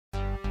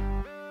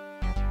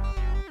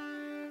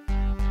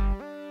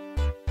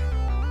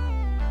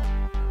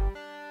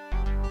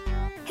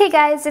Hey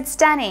guys, it's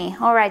Danny.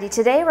 Alrighty,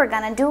 today we're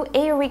gonna do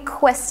a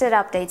requested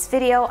updates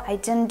video. I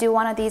didn't do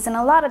one of these in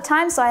a lot of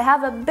time, so I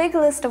have a big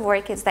list of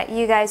orchids that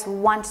you guys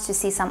want to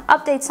see some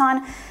updates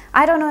on.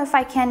 I don't know if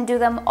I can do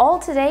them all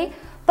today,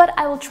 but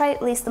I will try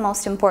at least the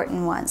most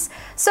important ones.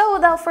 So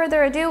without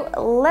further ado,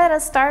 let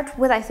us start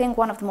with I think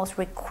one of the most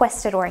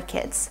requested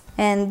orchids.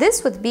 And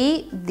this would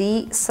be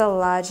the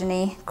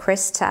Coelogyne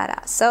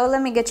cristata. So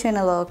let me get you in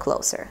a little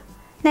closer.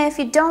 Now, if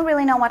you don't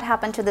really know what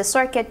happened to this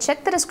orchid,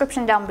 check the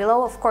description down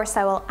below. Of course,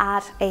 I will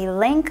add a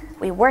link.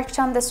 We worked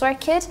on this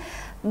orchid.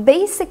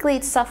 Basically,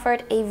 it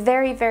suffered a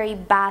very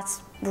bad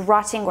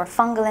rotting or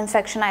fungal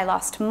infection. I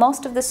lost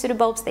most of the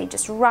pseudobulbs. They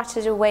just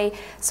rotted away.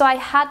 So I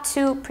had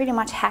to pretty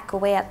much hack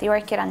away at the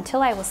orchid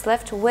until I was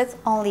left with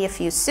only a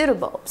few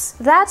pseudobulbs.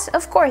 That,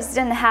 of course,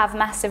 didn't have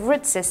massive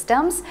root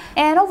systems.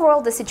 And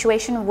overall, the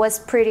situation was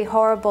pretty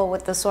horrible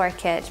with this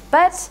orchid.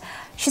 But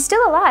she's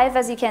still alive,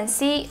 as you can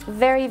see.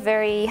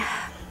 Very,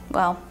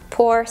 well,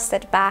 poor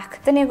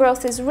setback. The new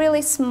growth is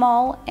really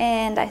small,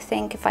 and I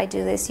think if I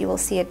do this you will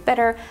see it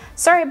better.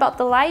 Sorry about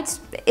the light.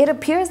 It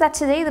appears that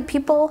today the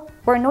people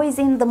were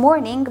noisy in the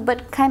morning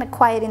but kind of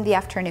quiet in the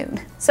afternoon.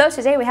 So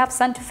today we have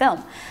sun to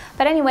film.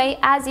 But anyway,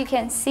 as you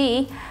can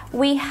see,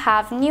 we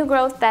have new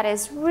growth that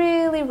is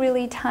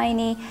really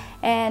tiny,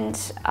 and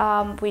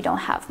we don't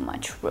have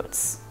much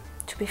roots.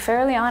 To be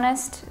fairly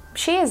honest,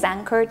 she is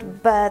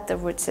anchored, but the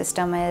root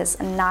system is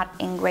not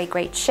in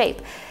great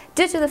shape.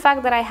 Due to the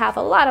fact that I have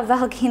a lot of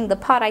algae in the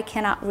pot, I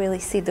cannot really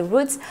see the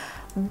roots,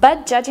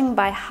 but judging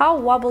by how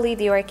wobbly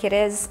the orchid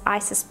is, I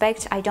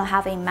suspect I don't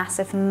have a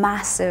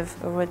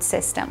massive root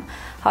system.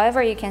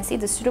 However, you can see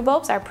the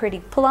pseudobulbs are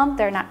pretty plump,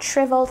 they're not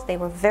shriveled, they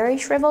were very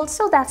shriveled,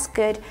 so that's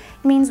good.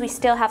 It means we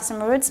still have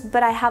some roots,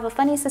 but I have a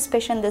funny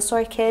suspicion this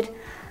orchid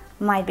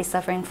might be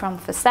suffering from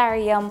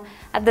fusarium.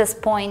 At this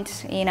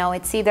point, you know,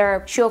 it's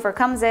either she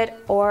overcomes it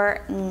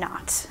or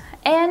not.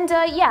 And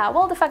yeah,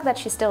 well, the fact that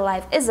she's still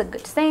alive is a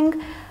good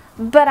thing,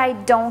 but I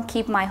don't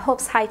keep my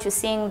hopes high to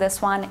seeing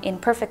this one in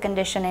perfect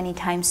condition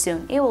anytime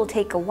soon. It will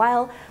take a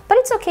while, but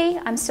it's okay.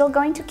 I'm still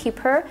going to keep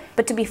her.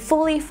 But to be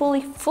fully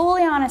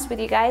honest with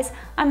you guys,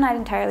 I'm not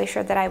entirely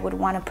sure that I would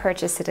want to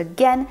purchase it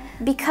again,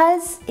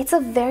 because it's a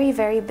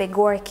very big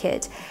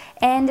orchid.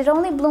 And it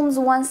only blooms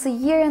once a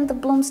year, and the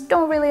blooms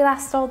don't really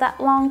last all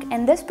that long.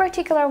 And this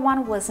particular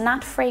one was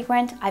not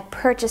fragrant. I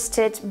purchased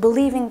it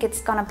believing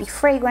it's gonna be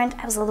fragrant.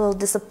 I was a little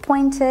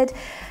disappointed.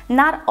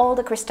 Not all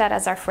the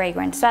cristatas are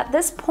fragrant. So at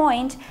this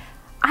point,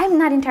 I'm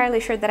not entirely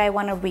sure that I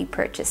want to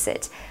repurchase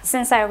it.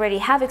 Since I already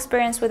have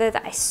experience with it,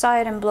 I saw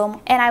it in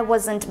bloom and I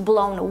wasn't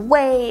blown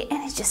away,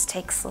 and it just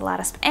takes a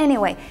lot of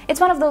anyway, it's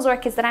one of those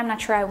orchids that I'm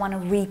not sure I want to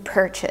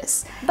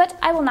repurchase. But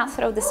I will not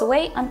throw this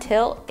away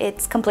until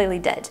it's completely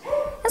dead.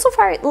 And so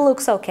far it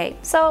looks okay.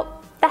 So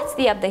that's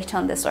the update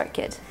on this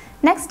orchid.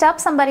 Next up,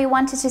 somebody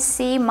wanted to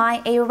see my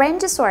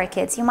Aerangis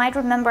orchids. You might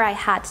remember I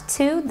had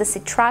two, the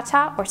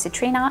Citrata or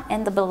Citrina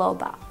and the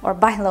biloba or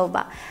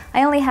biloba.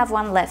 I only have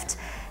one left.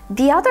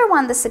 The other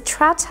one, the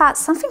Citrata,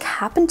 something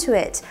happened to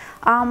it.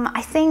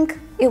 I think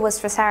it was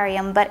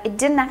fusarium, but it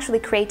didn't actually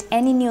create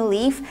any new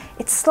leaf.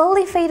 It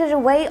slowly faded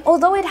away,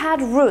 although it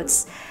had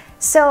roots.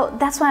 So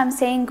that's why I'm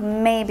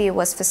saying maybe it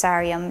was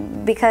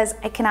fusarium, because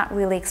I cannot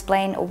really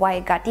explain why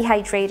it got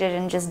dehydrated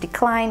and just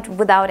declined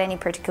without any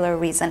particular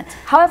reason.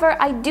 However,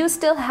 I do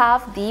still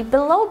have the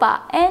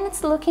biloba, and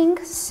it's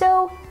looking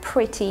so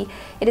pretty.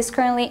 It is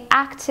currently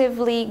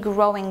actively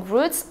growing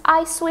roots.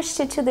 I switched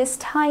it to this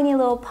tiny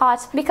little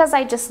pot because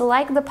I just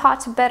like the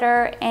pot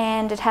better,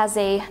 and it has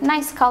a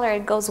nice color.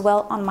 It goes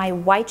well on my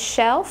white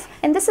shelf.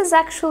 And this is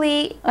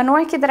actually an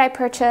orchid that I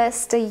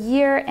purchased a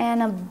year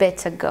and a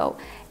bit ago.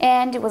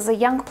 And it was a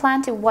young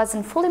plant. It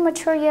wasn't fully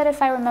mature yet,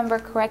 if I remember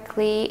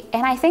correctly.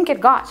 And I think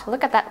it got.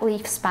 Look at that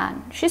leaf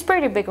span. She's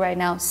pretty big right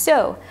now.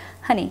 So,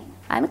 honey,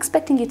 I'm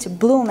expecting you to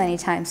bloom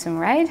anytime soon,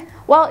 right?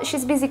 Well,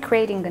 she's busy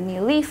creating the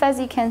new leaf, as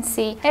you can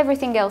see.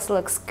 Everything else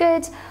looks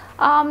good.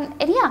 And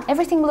yeah,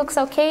 everything looks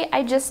okay.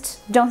 I just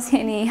don't see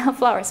any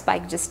flower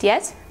spike just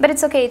yet. But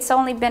it's okay, it's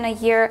only been a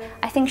year.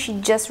 I think she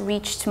just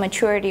reached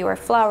maturity or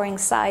flowering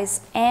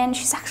size, and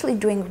she's actually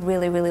doing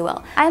really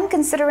well. I'm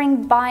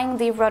considering buying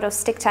the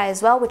rhodosticta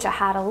as well, which I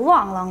had a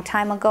long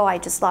time ago. I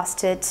just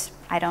lost it.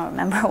 I don't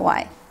remember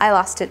why. I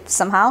lost it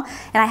somehow.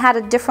 And I had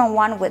a different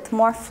one with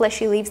more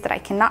fleshy leaves that I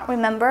cannot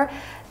remember.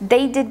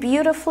 They did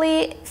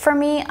beautifully for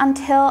me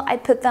until I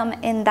put them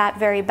in that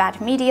very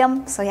bad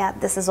medium. So yeah,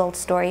 this is old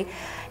story.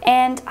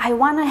 And I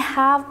want to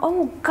have,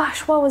 oh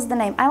gosh, what was the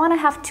name? I want to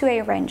have two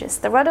Aerangis,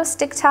 the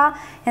rhodosticta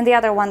and the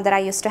other one that I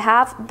used to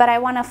have, but I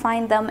want to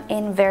find them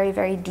in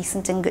very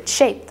decent and good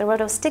shape. The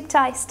rhodosticta,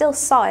 I still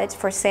saw it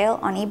for sale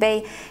on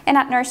eBay and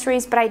at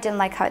nurseries, but I didn't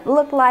like how it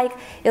looked like.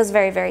 It was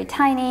very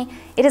tiny.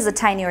 It is a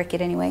tiny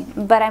orchid anyway,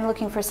 but I'm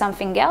looking for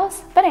something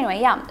else. But anyway,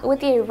 yeah,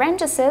 with the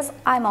Aerangises,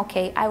 I'm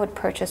okay. I would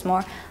purchase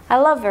more. I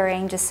love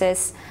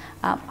Aerangises.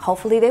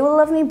 Hopefully they will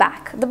love me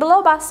back. The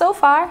biloba, so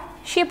far,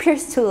 she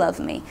appears to love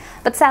me,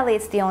 but sadly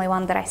it's the only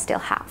one that I still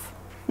have.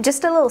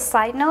 Just a little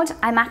side note,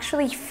 I'm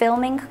actually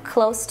filming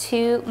close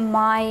to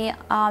my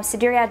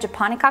Sidereya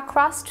japonica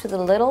cross, to the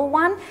little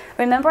one.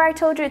 Remember I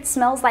told you it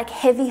smells like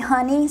heavy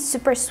honey,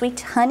 super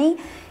sweet honey?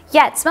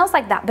 Yeah, it smells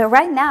like that, but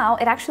right now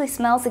it actually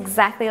smells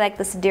exactly like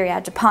the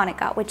Sidereya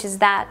japonica, which is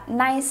that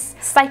nice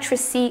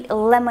citrusy,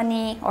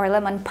 lemony or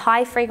lemon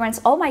pie fragrance.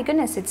 Oh my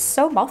goodness, it's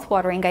so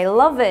mouthwatering, I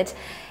love it.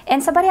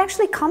 And somebody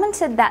actually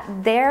commented that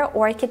their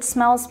orchid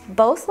smells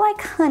both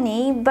like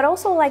honey, but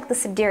also like the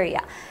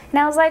Sidereya. And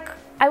I was like,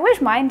 I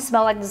wish mine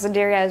smelled like the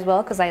Sidereya as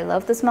well, because I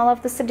love the smell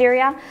of the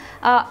Sidereya.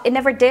 It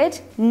never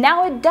did,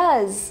 now it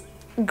does.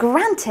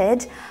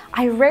 Granted,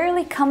 I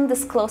rarely come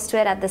this close to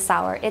it at this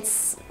hour.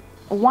 It's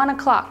 1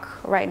 o'clock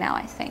right now,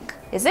 I think.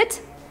 Is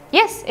it?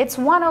 Yes, it's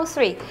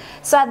 1:03.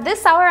 So at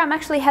this hour, I'm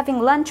actually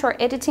having lunch or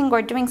editing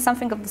or doing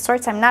something of the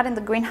sorts. I'm not in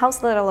the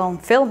greenhouse, let alone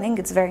filming.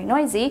 It's very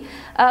noisy.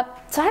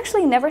 So I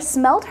actually never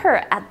smelled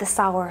her at this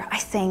hour, I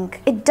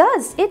think. It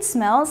does. It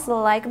smells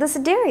like the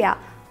Sidereya.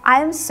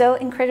 I am so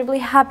incredibly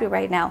happy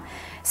right now.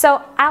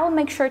 So I'll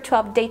make sure to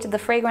update the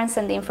fragrance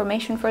and the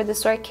information for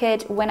this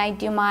orchid when I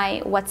do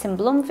my What's in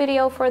Bloom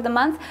video for the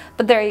month.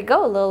 But there you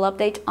go, a little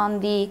update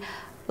on the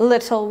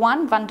little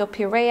one,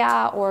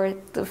 Vandopirea or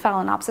the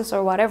Phalaenopsis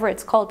or whatever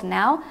it's called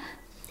now.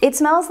 It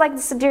smells like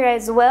the Sidereya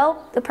as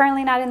well,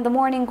 apparently not in the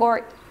morning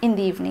or in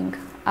the evening,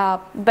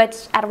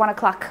 but at 1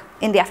 o'clock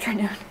in the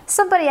afternoon.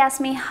 Somebody asked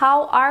me,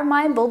 how are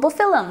my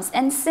bulbophyllums?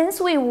 And since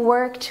we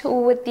worked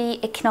with the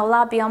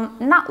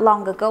Echinolabium not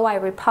long ago, I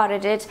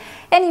repotted it,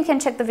 and you can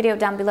check the video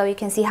down below, you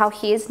can see how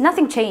he is.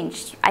 Nothing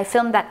changed. I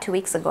filmed that 2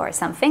 weeks ago or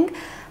something.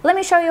 Let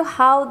me show you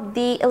how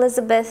the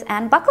Elizabeth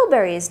Ann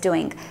Buckleberry is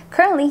doing.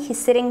 Currently, he's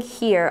sitting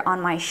here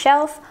on my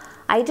shelf.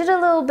 I did a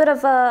little bit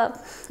of a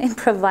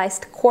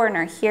improvised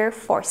corner here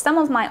for some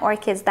of my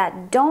orchids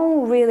that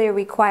don't really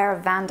require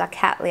Vanda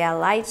Cattleya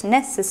light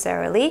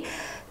necessarily,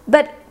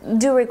 but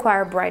do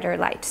require brighter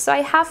light. So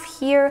I have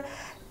here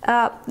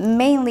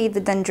mainly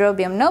the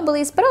Dendrobium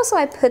nobilis, but also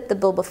I put the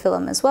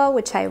Bulbophyllum as well,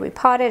 which I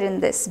repotted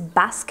in this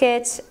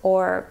basket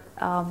or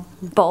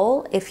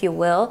bowl, if you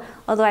will,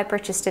 although I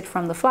purchased it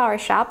from the flower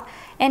shop.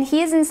 And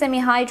he is in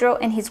semi-hydro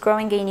and he's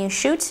growing a new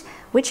shoot,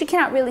 which you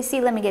cannot really see.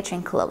 Let me get you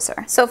in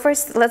closer. So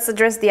first, let's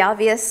address the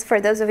obvious.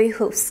 For those of you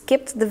who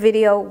skipped the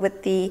video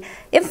with the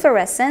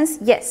inflorescence,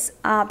 yes,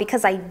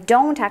 because I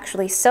don't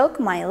actually soak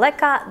my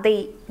leca,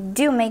 they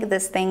do make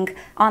this thing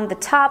on the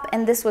top,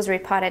 and this was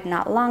repotted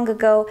not long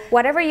ago.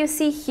 Whatever you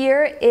see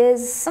here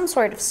is some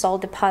sort of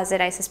salt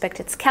deposit. I suspect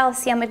it's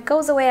calcium. It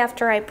goes away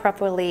after I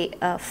properly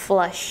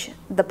flush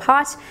the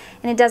pot,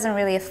 and it doesn't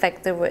really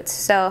affect the roots.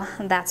 So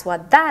that's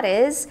what that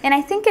is. And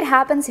I think it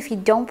happens if you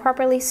don't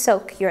properly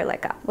soak your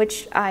leca,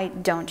 which I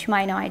don't. You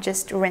might know I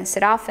just rinse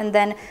it off, and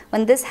then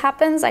when this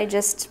happens, I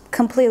just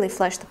completely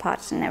flush the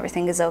pot and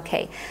everything is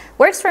okay.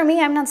 Works for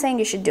me. I'm not saying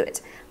you should do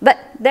it. But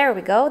there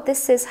we go.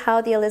 This is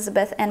how the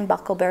Elizabeth Ann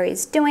Buckleberry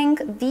is doing.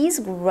 These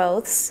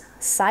growths,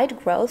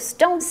 side growths,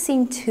 don't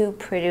seem to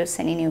produce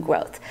any new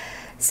growth.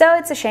 So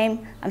it's a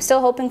shame. I'm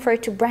still hoping for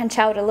it to branch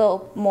out a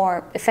little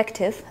more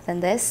effective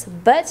than this,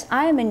 but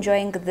I am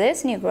enjoying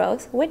this new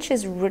growth, which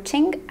is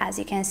rooting, as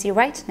you can see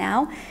right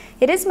now.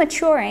 It is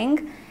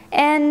maturing,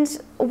 and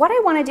what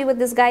I want to do with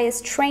this guy is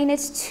train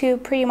it to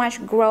pretty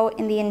much grow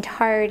in the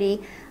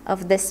entirety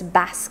of this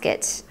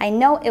basket. I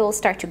know it will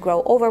start to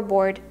grow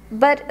overboard,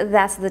 but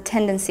that's the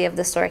tendency of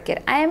this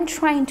orchid. I am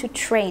trying to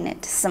train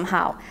it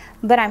somehow,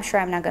 but I'm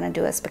sure I'm not going to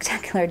do a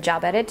spectacular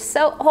job at it.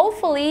 So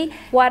hopefully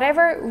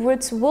whatever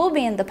roots will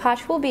be in the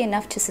pot will be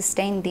enough to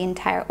sustain the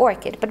entire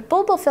orchid. But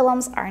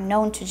bulbophyllums are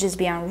known to just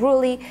be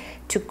unruly,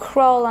 to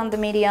crawl on the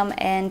medium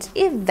and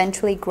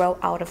eventually grow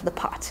out of the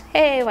pot.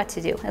 Hey, what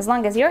to do? As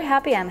long as you're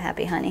happy, I'm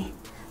happy, honey.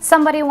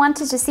 Somebody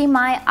wanted to see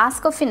my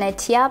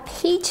Ascofinetia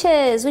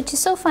Peaches, which is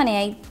so funny.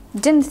 I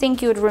didn't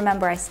think you would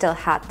remember I still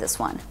had this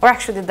one, or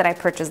actually that I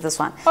purchased this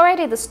one.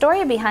 Alrighty, the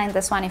story behind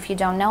this one, if you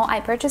don't know,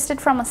 I purchased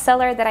it from a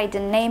seller that I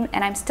didn't name,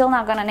 and I'm still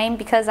not gonna name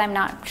because I'm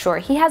not sure.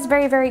 He has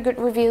very, very good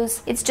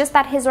reviews. It's just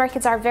that his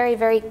orchids are very,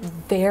 very,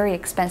 very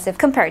expensive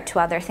compared to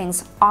other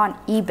things on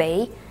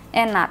eBay.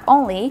 And not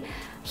only,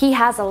 he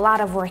has a lot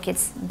of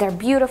orchids. They're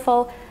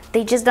beautiful.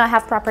 They just don't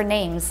have proper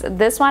names.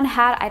 This one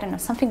had, I don't know,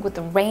 something with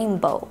the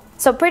rainbow.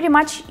 So pretty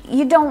much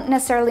you don't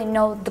necessarily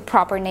know the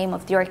proper name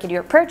of the orchid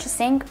you're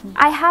purchasing.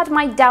 I had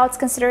my doubts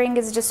considering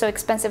it's just so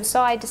expensive,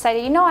 so I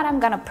decided, you know what, I'm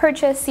gonna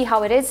purchase, see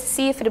how it is,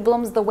 see if it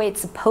blooms the way it's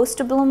supposed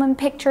to bloom in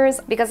pictures,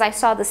 because I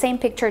saw the same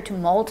picture to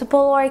multiple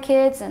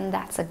orchids, and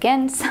that's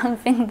again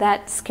something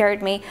that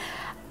scared me.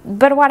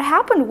 But what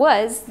happened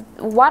was,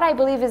 what I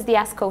believe is the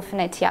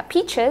Ascofinetia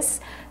Peaches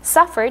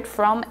suffered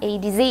from a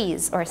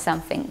disease or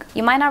something.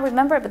 You might not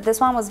remember, but this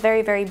one was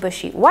very, very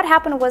bushy. What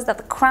happened was that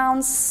the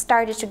crowns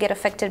started to get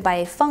affected by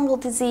a fungal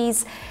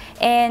disease,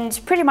 and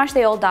pretty much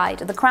they all died.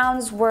 The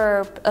crowns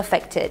were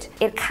affected.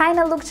 It kind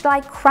of looked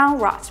like crown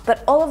rot,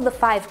 but all of the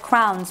 5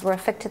 crowns were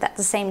affected at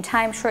the same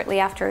time shortly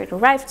after it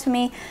arrived to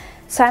me.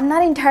 So I'm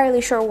not entirely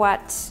sure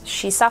what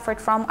she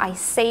suffered from. I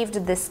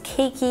saved this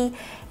keiki,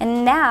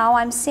 and now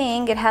I'm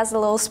seeing it has a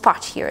little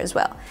spot here as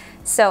well.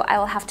 So I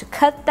will have to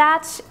cut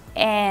that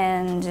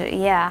and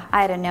yeah,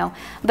 I don't know.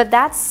 But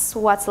that's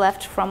what's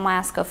left from my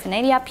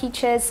Ascofinetia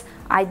Peaches.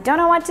 I don't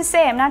know what to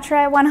say. I'm not sure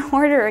I want to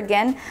order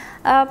again.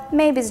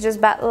 Maybe it's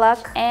just bad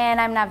luck, and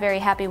I'm not very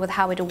happy with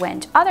how it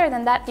went. Other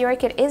than that, the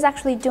orchid is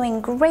actually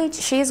doing great.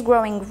 She's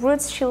growing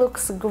roots. She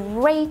looks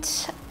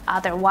great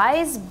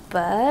otherwise,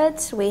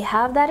 but we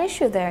have that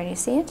issue there. Do you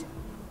see it?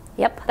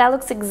 Yep, that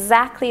looks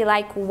exactly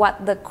like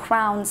what the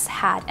crowns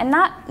had, and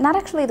not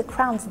actually the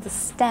crowns, the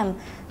stem.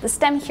 The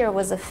stem here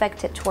was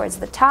affected towards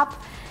the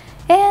top,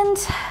 and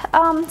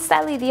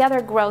sadly the other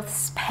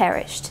growths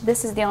perished.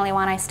 This is the only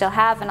one I still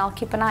have, and I'll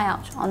keep an eye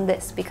out on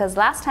this because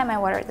last time I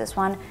watered this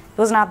one, it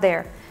was not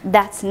there.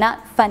 That's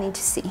not funny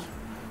to see.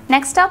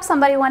 Next up,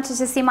 somebody wanted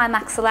to see my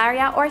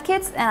Maxillaria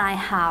orchids, and I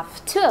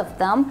have two of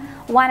them.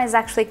 One is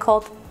actually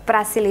called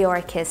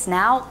Orchid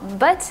now,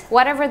 but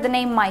whatever the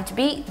name might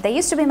be, they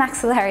used to be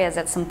Maxillarias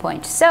at some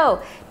point.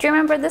 So, do you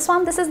remember this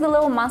one? This is the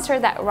little monster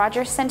that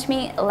Roger sent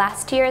me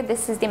last year.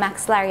 This is the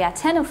Maxillaria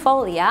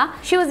tenuifolia.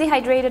 She was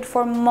dehydrated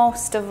for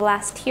most of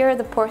last year,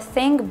 the poor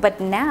thing,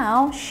 but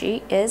now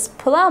she is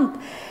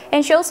plump.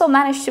 And she also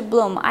managed to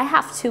bloom. I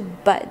have two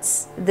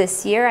buds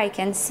this year. I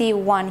can see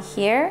one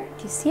here.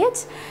 Do you see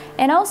it?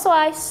 And also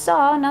I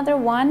saw another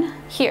one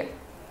here.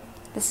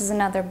 This is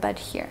another bud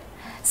here.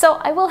 So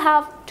I will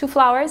have two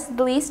flowers, at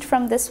least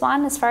from this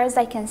one, as far as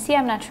I can see.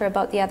 I'm not sure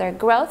about the other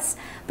growths.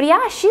 But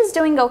yeah, she's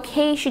doing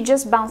okay. She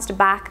just bounced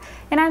back.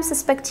 And I'm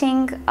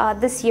suspecting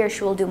this year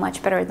she will do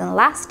much better than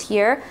last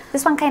year.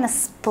 This one kind of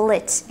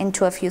split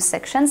into a few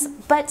sections,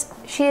 but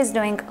she is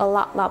doing a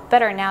lot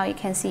better now. You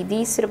can see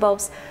these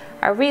pseudobulbs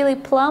are really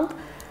plump.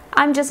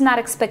 I'm just not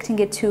expecting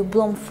it to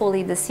bloom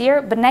fully this year,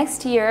 but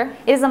next year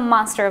is a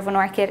monster of an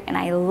orchid and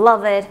I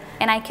love it.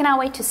 And I cannot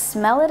wait to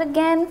smell it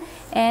again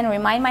and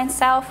remind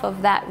myself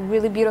of that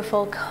really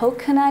beautiful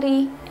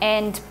coconutty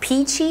and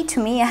peachy,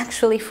 to me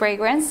actually,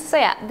 fragrance. So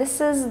yeah,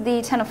 this is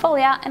the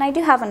tenuifolia, and I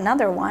do have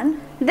another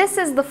one. This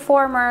is the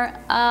former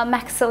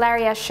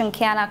Maxillaria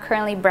shunkeana,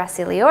 currently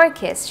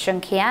Orchid.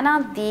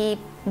 Shunkeana, the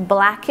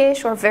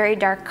blackish or very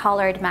dark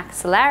colored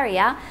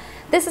Maxillaria.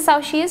 This is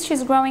how she is.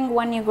 She's growing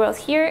one new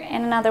growth here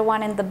and another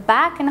one in the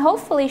back, and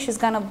hopefully she's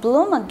gonna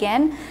bloom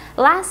again.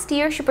 Last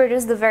year she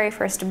produced the very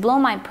first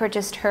bloom. I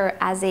purchased her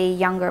as a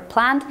younger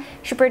plant.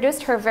 She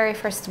produced her very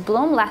first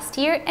bloom last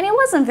year, and it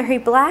wasn't very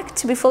black,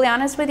 to be fully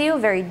honest with you,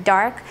 very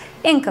dark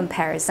in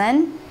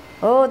comparison.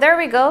 Oh, there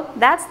we go.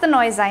 That's the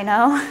noise, I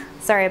know.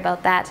 Sorry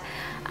about that.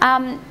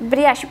 But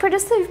yeah, she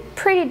produced a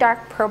pretty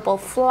dark purple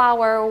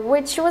flower,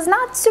 which was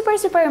not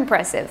super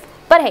impressive.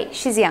 But hey,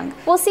 she's young.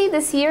 We'll see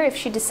this year, if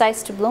she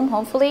decides to bloom,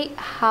 hopefully,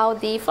 how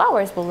the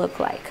flowers will look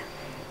like.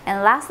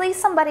 And lastly,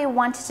 somebody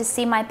wanted to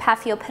see my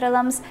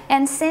Bulbophyllums,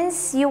 and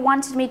since you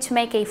wanted me to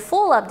make a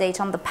full update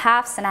on the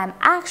Paphs, and I'm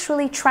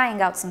actually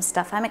trying out some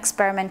stuff, I'm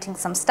experimenting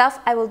some stuff,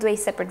 I will do a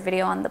separate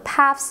video on the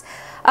Paphs.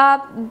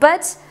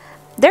 But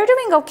they're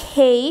doing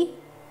okay.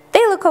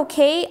 They look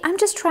okay. I'm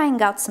just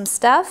trying out some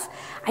stuff.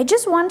 I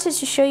just wanted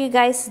to show you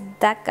guys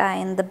that guy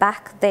in the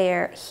back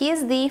there. He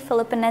is the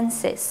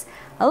Philippinensis.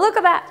 Look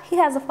at that, he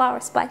has a flower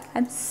spike.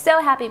 I'm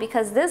so happy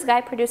because this guy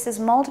produces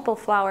multiple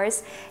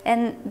flowers,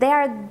 and they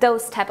are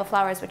those type of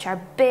flowers which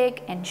are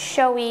big and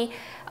showy,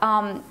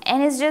 and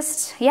it's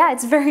just, yeah,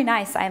 it's very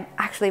nice. I'm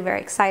actually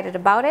very excited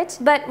about it.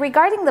 But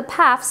regarding the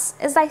Paphs,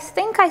 as I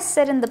think I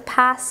said in the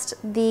past,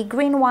 the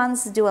green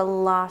ones do a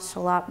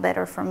lot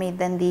better for me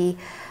than the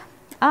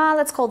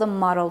let's call them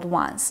mottled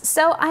ones.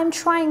 So I'm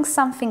trying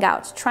something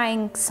out,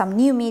 trying some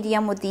new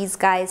medium with these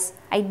guys.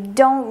 I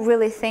don't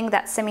really think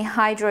that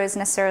semi-hydro is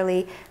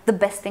necessarily the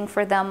best thing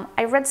for them.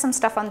 I read some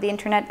stuff on the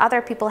internet.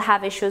 Other people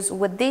have issues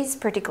with these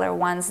particular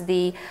ones,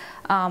 the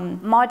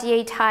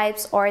Maudier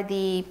types or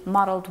the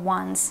mottled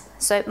ones.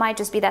 So it might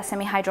just be that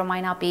semi-hydro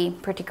might not be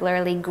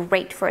particularly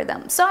great for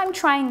them. So I'm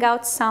trying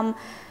out some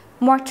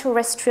more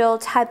terrestrial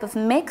type of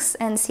mix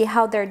and see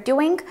how they're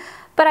doing.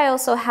 But I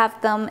also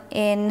have them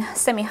in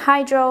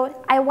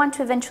semi-hydro. I want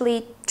to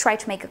eventually try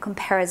to make a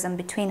comparison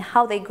between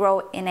how they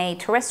grow in a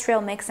terrestrial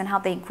mix and how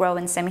they grow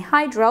in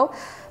semi-hydro.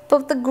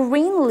 But the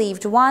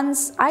green-leaved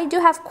ones, I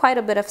do have quite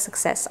a bit of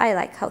success. I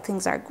like how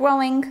things are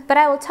growing, but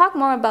I will talk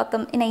more about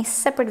them in a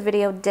separate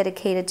video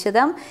dedicated to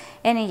them.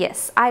 And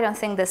yes, I don't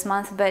think this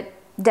month, but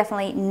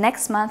definitely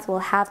next month we'll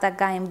have that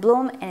guy in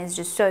bloom, and it's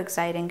just so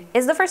exciting.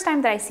 It's the first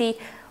time that I see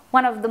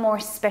one of the more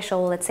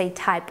special, let's say,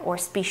 type or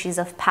species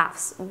of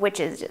Paphs, which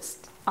is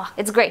just,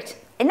 it's great.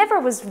 I never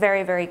was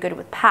very good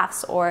with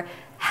Paphs or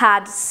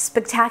had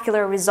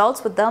spectacular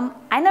results with them.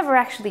 I never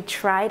actually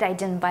tried. I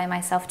didn't buy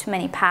myself too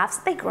many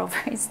Paphs. They grow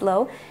very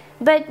slow.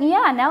 But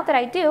yeah, now that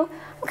I do,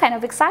 I'm kind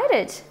of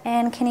excited.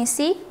 And can you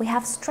see? We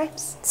have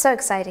stripes. So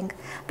exciting.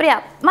 But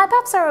yeah, my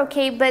Paphs are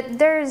okay, but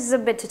there's a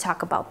bit to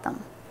talk about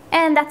them.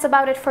 And that's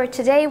about it for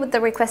today with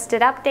the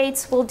requested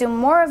updates. We'll do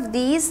more of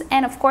these,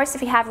 and of course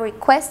if you have a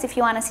request, if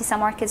you want to see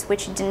some orchids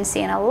which you didn't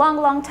see in a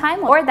long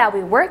time or that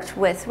we worked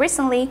with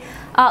recently,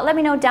 let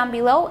me know down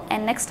below,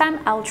 and next time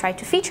I'll try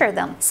to feature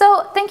them.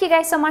 So thank you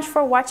guys so much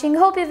for watching.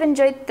 Hope you've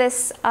enjoyed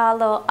this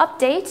little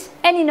update,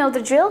 and you know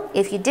the drill.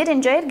 If you did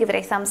enjoy it, give it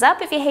a thumbs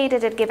up. If you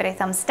hated it, give it a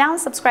thumbs down.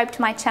 Subscribe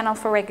to my channel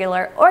for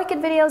regular orchid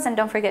videos, and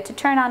don't forget to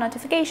turn on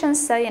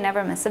notifications so you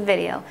never miss a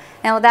video.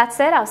 And with that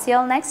said, I'll see you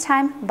all next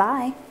time.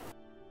 Bye!